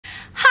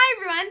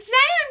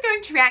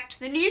going to react to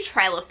the new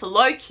trailer for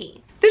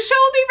Loki. The show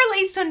will be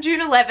released on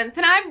June 11th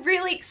and I'm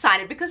really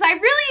excited because I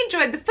really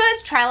enjoyed the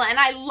first trailer and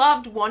I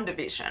loved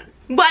WandaVision.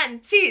 1,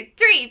 2,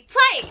 3,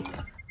 play!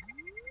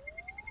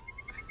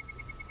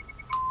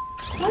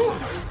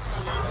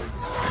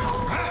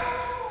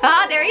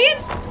 Ah, there he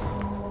is!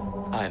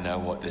 I know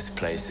what this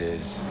place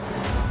is.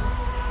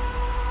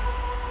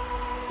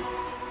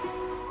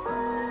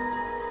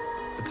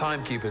 The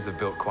timekeepers have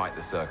built quite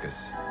the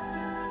circus.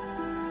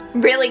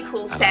 Really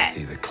cool And I set.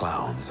 see the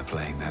clowns are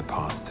playing their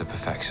parts to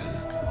perfection.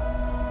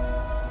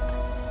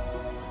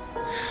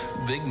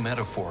 Big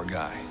metaphor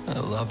guy. I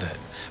love it.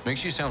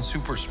 Makes you sound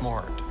super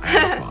smart. I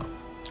am smart.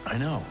 I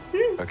know.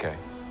 Okay.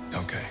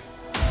 Okay.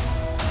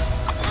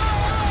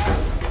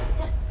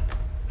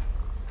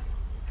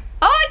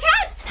 Oh, a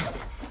cat!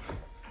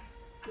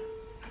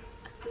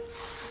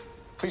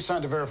 Please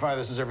sign to verify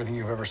this is everything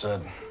you've ever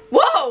said.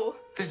 Whoa!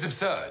 This is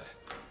absurd.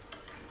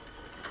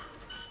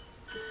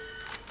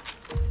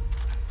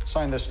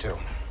 Sign this too.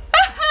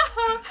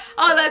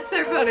 Oh, that's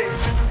so funny.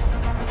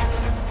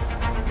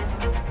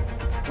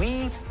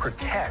 We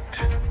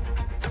protect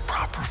the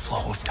proper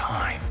flow of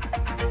time.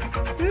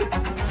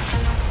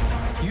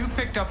 You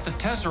picked up the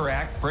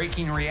Tesseract,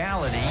 breaking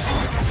reality.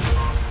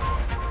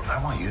 I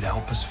want you to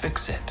help us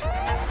fix it.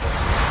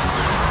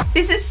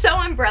 This is so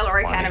Umbrella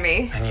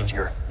Academy. I need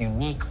your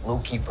unique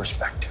Loki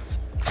perspective.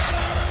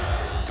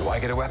 Do I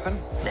get a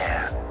weapon?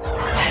 Nah.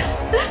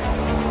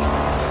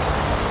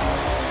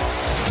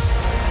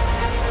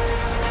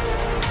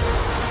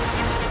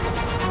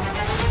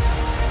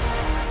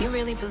 You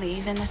really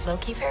believe in this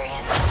Loki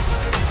variant?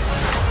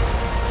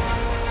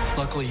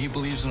 Luckily, he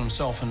believes in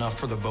himself enough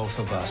for the both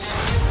of us.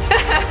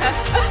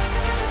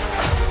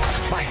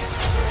 Why?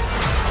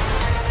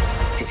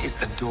 It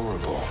is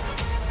adorable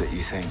that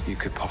you think you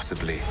could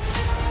possibly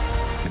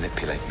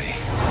manipulate me.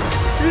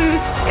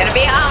 Gonna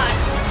be hard.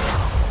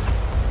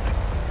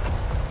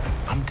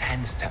 I'm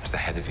 10 steps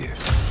ahead of you.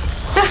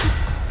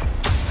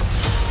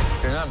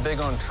 You're not big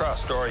on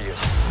trust, are you?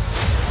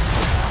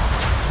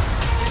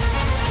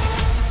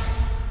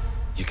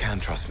 You can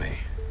trust me.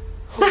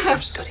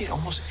 I've studied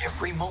almost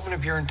every moment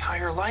of your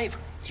entire life.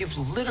 You've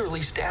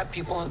literally stabbed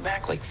people in the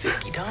back like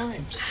 50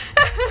 times.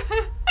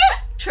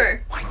 True.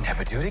 I'd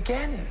never do it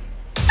again.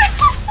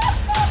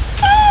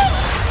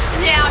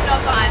 Yeah, I'm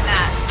not buying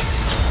that.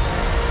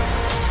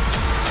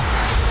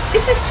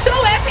 This is so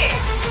epic.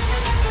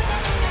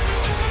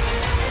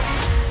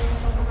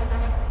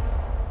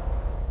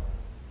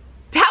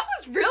 That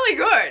was really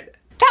good.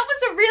 That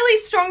was a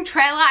really strong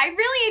trailer. I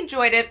really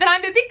enjoyed it, but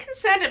I'm a bit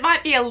concerned it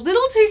might be a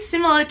little too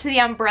similar to the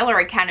Umbrella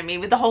Academy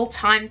with the whole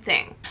time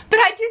thing. But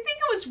I did think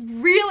it was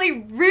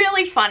really,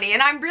 really funny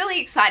and I'm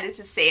really excited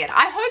to see it.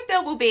 I hope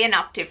there will be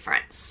enough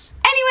difference.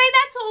 Anyway,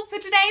 that's all for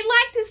today.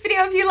 Like this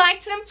video if you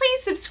liked it and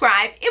please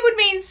subscribe. It would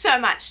mean so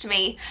much to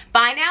me.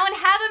 Bye now and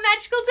have a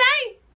magical day.